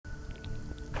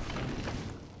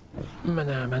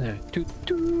Mana mana toot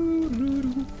toot.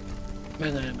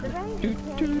 Mana The mana Rangers toot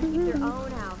can't even keep toot. their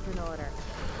own house in order.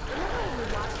 Remember when we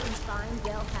watched them find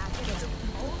Dale Hackett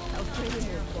and bring him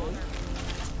your face?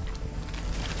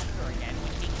 Again,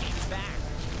 he came back.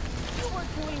 You were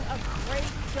doing a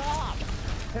great job.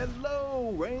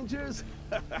 Hello, Rangers.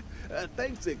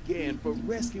 Thanks again for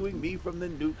rescuing me from the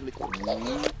nuclear...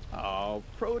 Oh,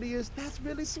 Proteus, that's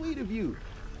really sweet of you.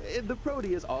 The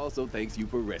Proteus also thanks you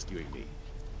for rescuing me.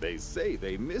 They say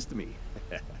they missed me.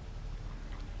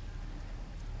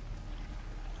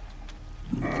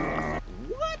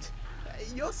 What?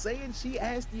 You're saying she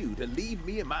asked you to leave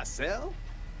me in my cell?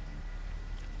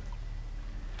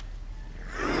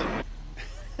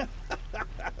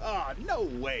 Oh, no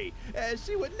way.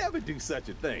 She would never do such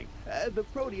a thing. The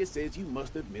Proteus says you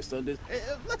must have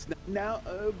misunderstood. Now,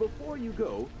 before you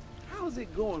go, how's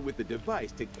it going with the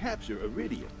device to capture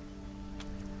Iridium?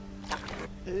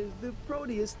 The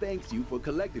Proteus thanks you for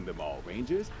collecting them all,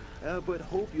 Rangers, but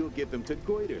hope you'll get them to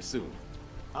Goiter soon.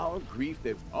 Our grief,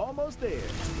 they're almost there.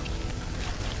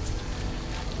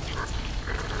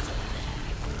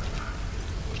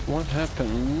 What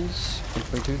happens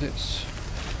if we do this?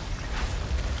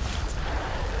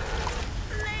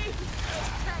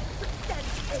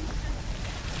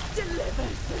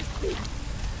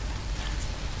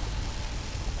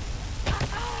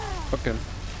 Okay.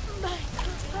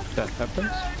 That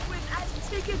happens.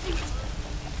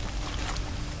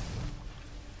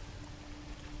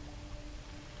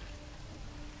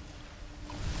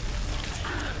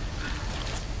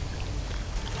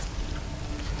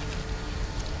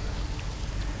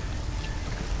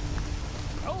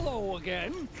 Hello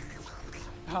again.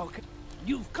 Okay,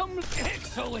 you've come.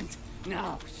 Excellent.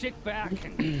 Now sit back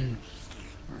and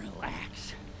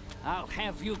relax. I'll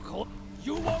have you.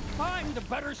 You won't find a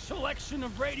better selection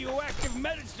of radioactive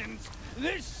medicines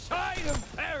this side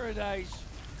of paradise.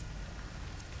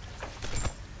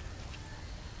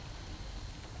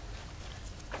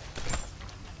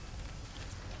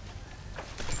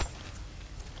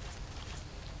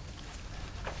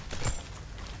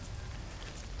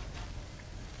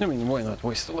 I mean, why not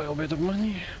waste a little bit of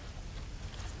money?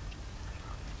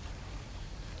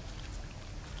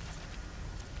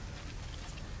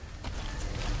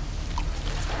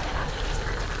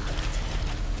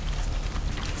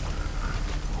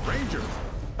 Ranger,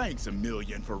 thanks a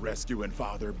million for rescuing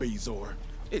Father Bezor.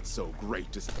 It's so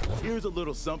great to see. Here's a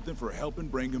little something for helping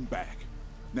bring him back.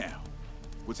 Now,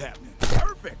 what's happening?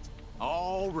 Perfect!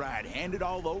 All right, hand it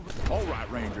all over. All right,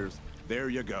 Rangers, there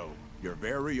you go. Your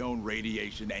very own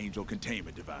radiation angel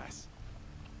containment device.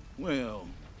 Well,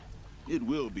 it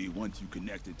will be once you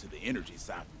connect it to the energy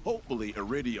siphon. Hopefully,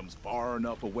 Iridium's far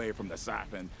enough away from the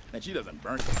siphon that she doesn't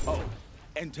burn. Oh,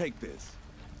 and take this.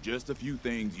 Just a few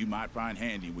things you might find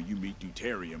handy when you meet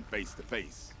Deuterium face to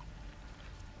face.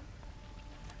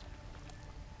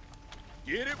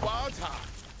 Get it while it's hot.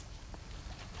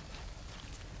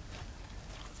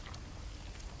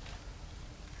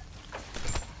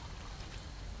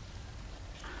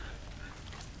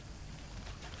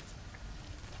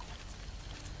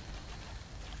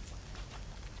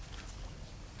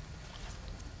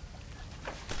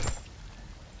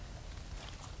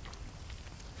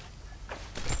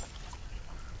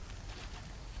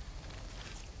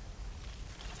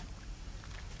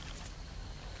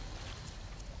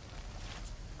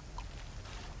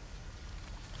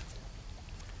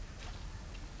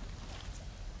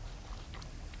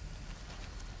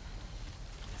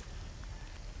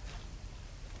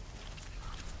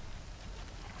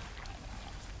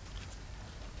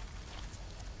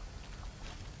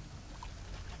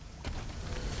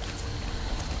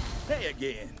 Hey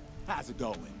again. How's it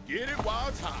going? Get it while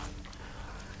it's hot.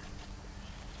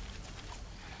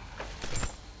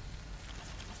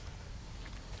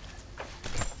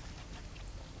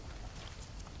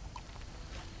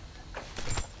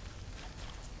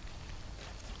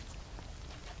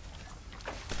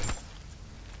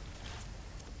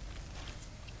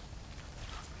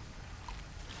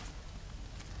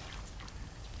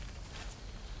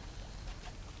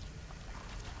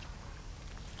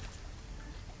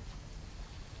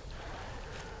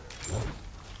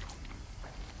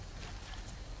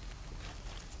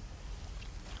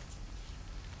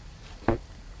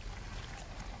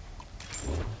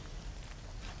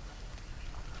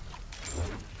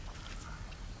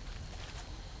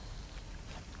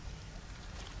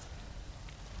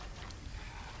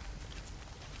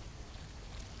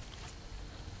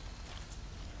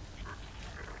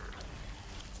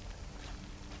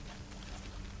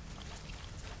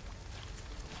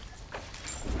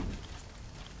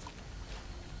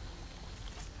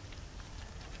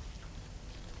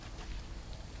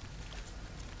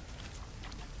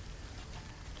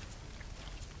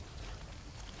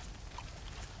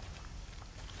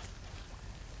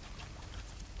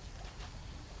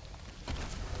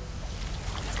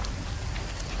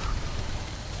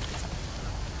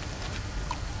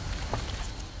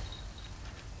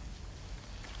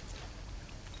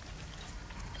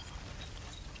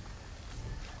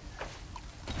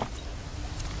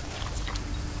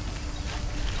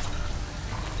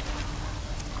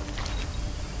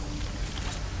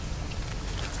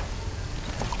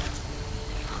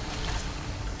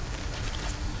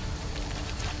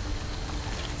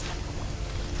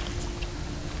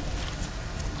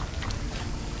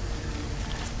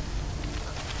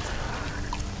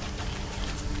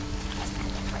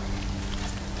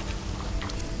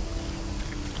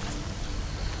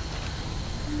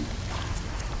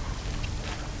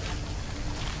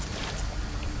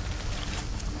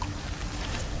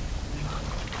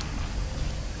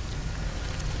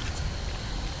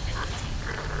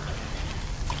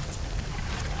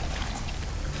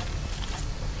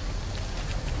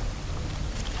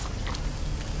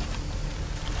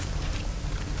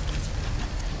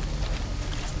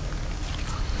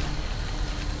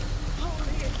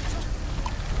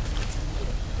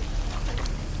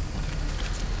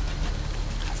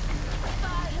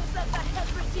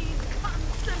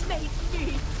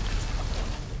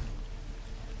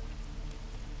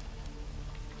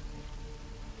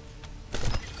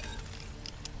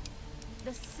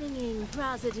 The singing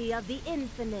prosody of the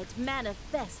infinite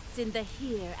manifests in the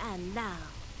here and now.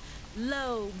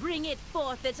 Lo, bring it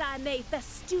forth that I may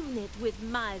festoon it with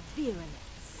my virulence.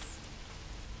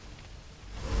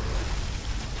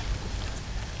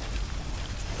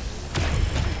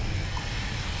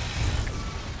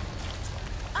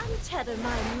 Untether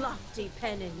my lofty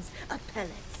pennons,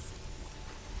 appellates.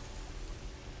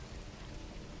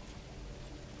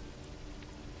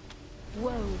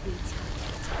 Woe betide.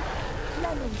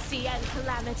 Clemency and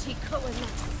calamity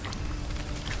coalesce.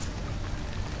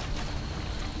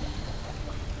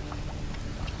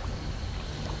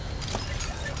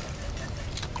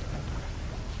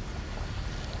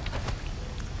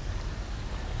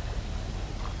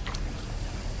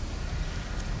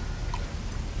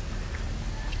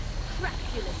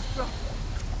 Crapulous throttle,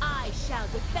 I shall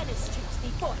defenestrate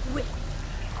thee forthwith.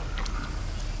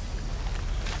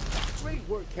 Great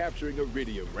work capturing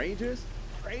Iridium, Rangers.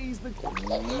 Praise the...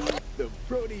 The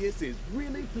Proteus is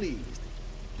really pleased.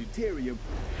 Deuterium...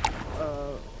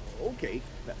 okay.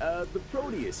 The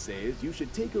Proteus says you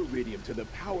should take Iridium to the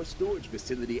power storage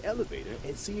facility elevator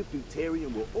and see if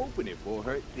Deuterium will open it for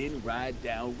her, then ride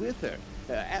down with her.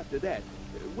 After that,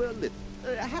 well,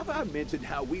 have I mentioned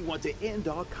how we want to end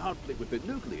our conflict with the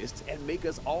Nucleists and make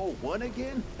us all one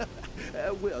again?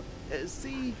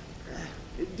 See...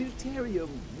 Deuterium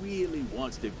really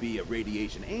wants to be a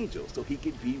radiation angel so he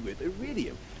can be with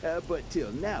Iridium. But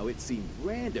till now it seemed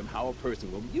random how a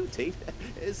person will mutate,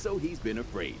 so he's been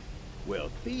afraid. Well,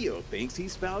 Theo thinks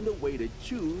he's found a way to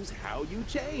choose how you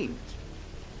change.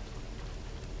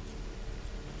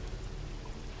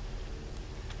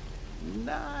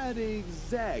 Not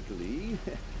exactly,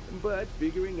 but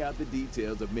figuring out the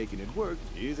details of making it work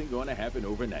isn't going to happen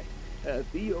overnight.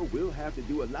 Theo will have to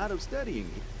do a lot of studying.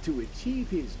 To achieve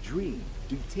his dream,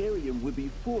 Deuterium would be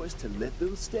forced to let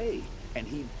them stay, and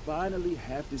he'd finally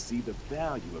have to see the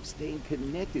value of staying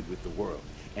connected with the world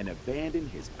and abandon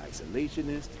his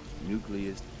isolationist,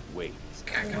 nucleist ways.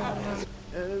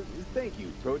 Thank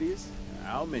you, Proteus.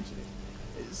 I'll mention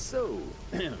it. So,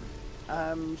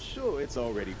 I'm sure it's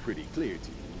already pretty clear to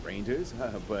you, Rangers,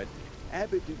 but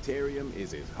Abbot Deuterium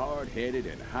is as hard-headed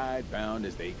and hidebound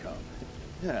as they come.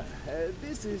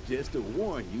 This is just to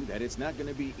warn you that it's not going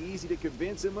to be easy to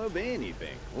convince him of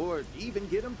anything, or even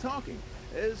get him talking.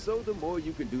 So the more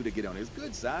you can do to get on his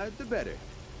good side, the better.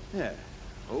 Okay,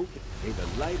 may the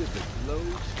light of the glow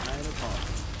shine upon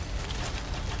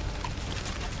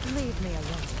you. Leave me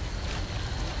alone.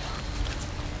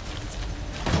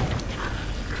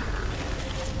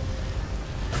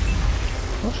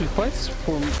 Oh, she fights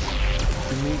for me.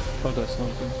 Oh, that's not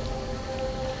good.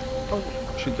 Oh.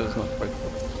 She does not fight.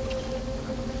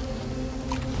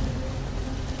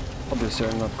 Obviously,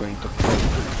 I'm not going to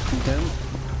fight them.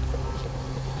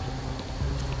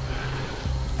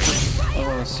 I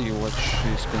want to see what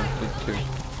she's going to do.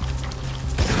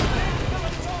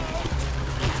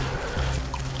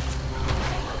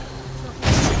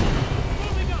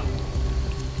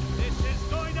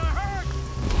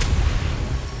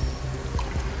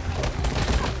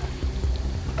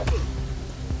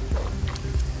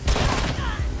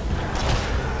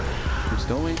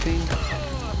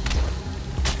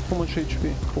 How much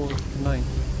HP? 4, 9,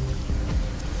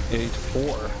 8,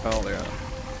 4. Oh yeah.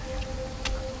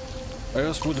 I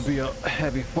guess would be a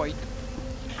heavy fight.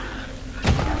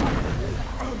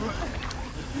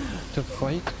 To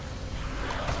fight?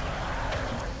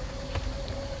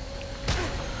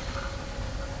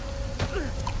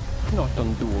 Not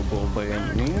undoable by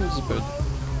any means, but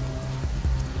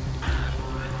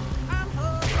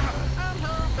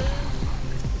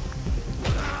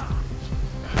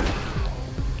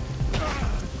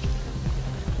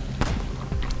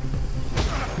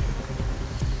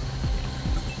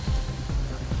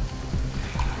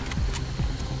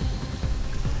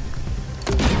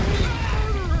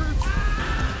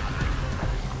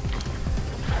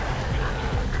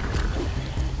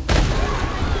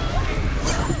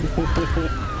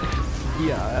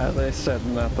yeah, as I said,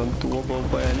 not undoable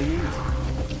by any means.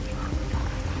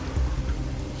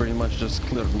 Pretty much just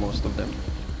cleared most of them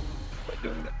by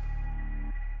doing that.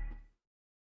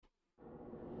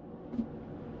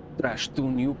 Trash 2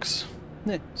 nukes.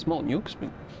 Small nukes,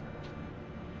 but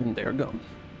and they're gone.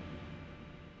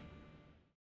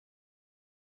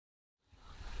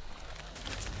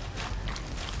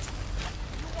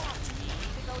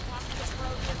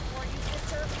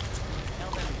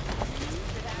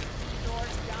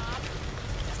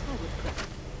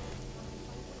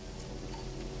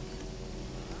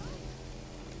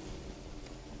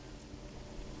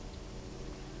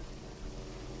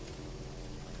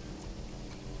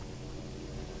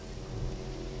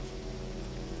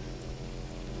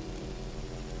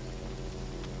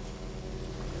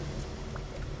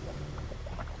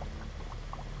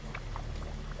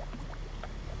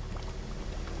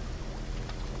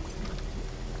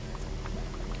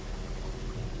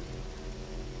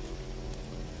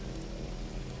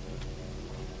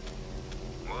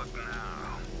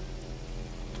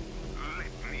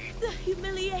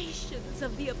 nations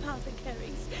of the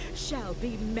apothecaries shall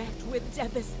be met with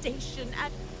devastation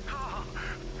at...